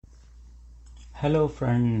Hello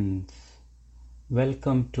friends,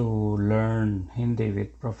 welcome to Learn Hindi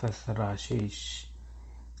with Professor Ashish.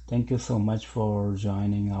 Thank you so much for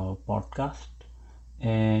joining our podcast.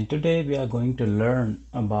 And today we are going to learn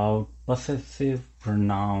about possessive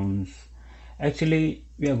pronouns. Actually,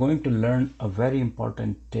 we are going to learn a very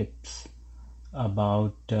important tips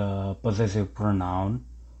about possessive pronoun.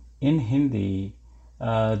 In Hindi,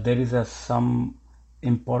 there is a some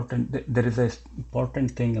there is a important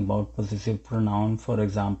thing about possessive pronoun. For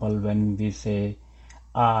example, when we say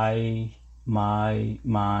I, my,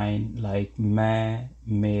 mine, like मैं,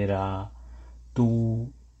 मेरा,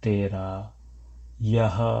 तू, तेरा,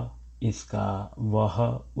 यह, इसका,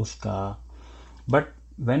 वह, उसका. But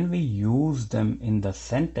when we use them in the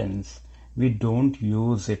sentence, we don't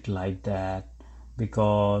use it like that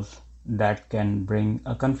because that can bring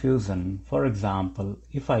a confusion. For example,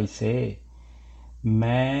 if I say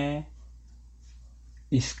मैं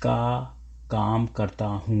इसका काम करता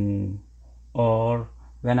हूँ, or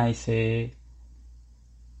when I say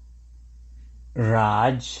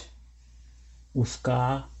राज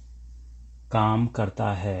उसका काम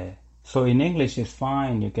करता है. So in English it's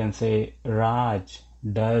fine. You can say Raj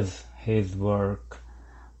does his work.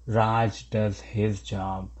 Raj does his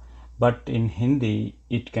job. But in Hindi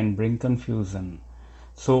it can bring confusion.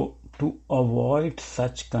 So to avoid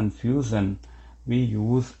such confusion, we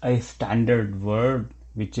use a standard word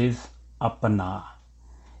which is apna.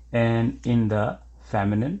 And in the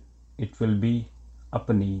feminine it will be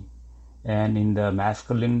apni. And in the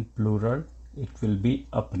masculine plural it will be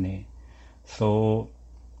apne. So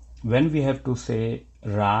when we have to say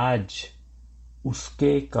Raj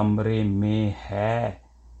उसके कमरे में है,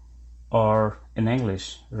 or in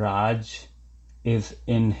English Raj is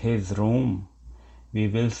in his room, we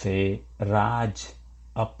will say Raj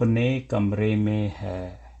अपने कमरे में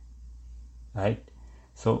है, right?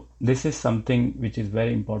 So this is something which is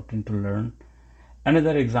very important to learn.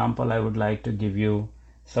 Another example I would like to give you,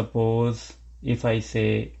 suppose if I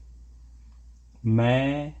say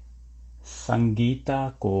मैं संगीता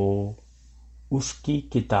को उसकी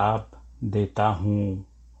किताब देता हूँ.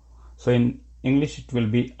 So in English it will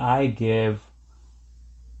be I give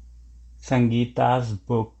Sangeeta's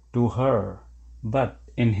book to her. But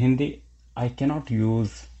in Hindi I cannot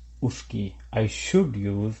use उसकी. I should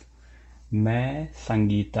use मैं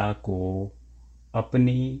संगीता को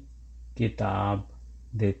अपनी किताब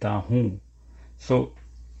देता हूँ. So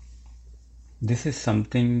this is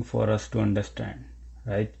something for us to understand,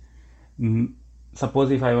 right?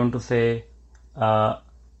 Suppose if I want to say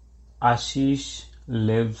Ashish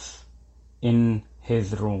lives in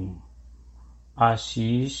his room.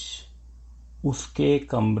 आशीष उसके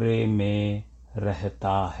कमरे में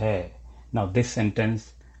रहता है. Now this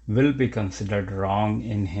sentence will be considered wrong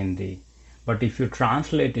in Hindi. But if you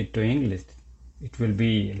translate it to English, it will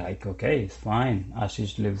be like, okay, it's fine.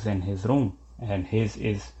 Ashish lives in his room and his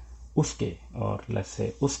is uske, or let's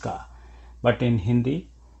say uska. But in Hindi,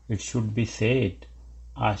 it should be said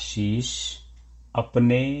आशीष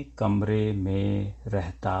अपने कमरे में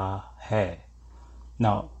रहता है.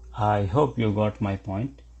 Now, I hope you got my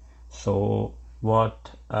point. So, what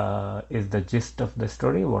is the gist of the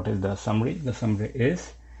story? What is the summary? The summary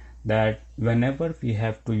is that whenever we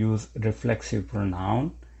have to use reflexive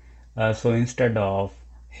pronoun, so instead of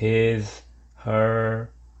his, her,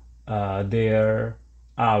 their,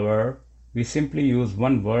 our, we simply use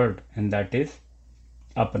one word, and that is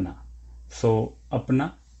apna. So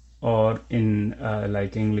apna, or in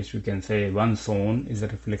like English we can say one's own, is a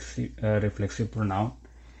reflexive pronoun,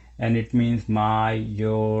 and it means my,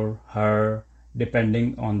 your, her,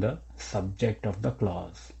 depending on the subject of the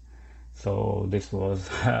clause. So this was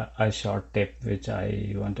a short tip which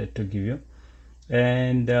I wanted to give you.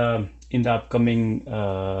 And in the upcoming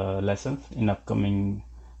lessons, in upcoming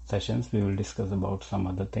sessions, we will discuss about some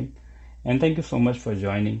other thing. And thank you so much for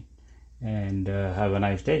joining, and have a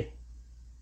nice day.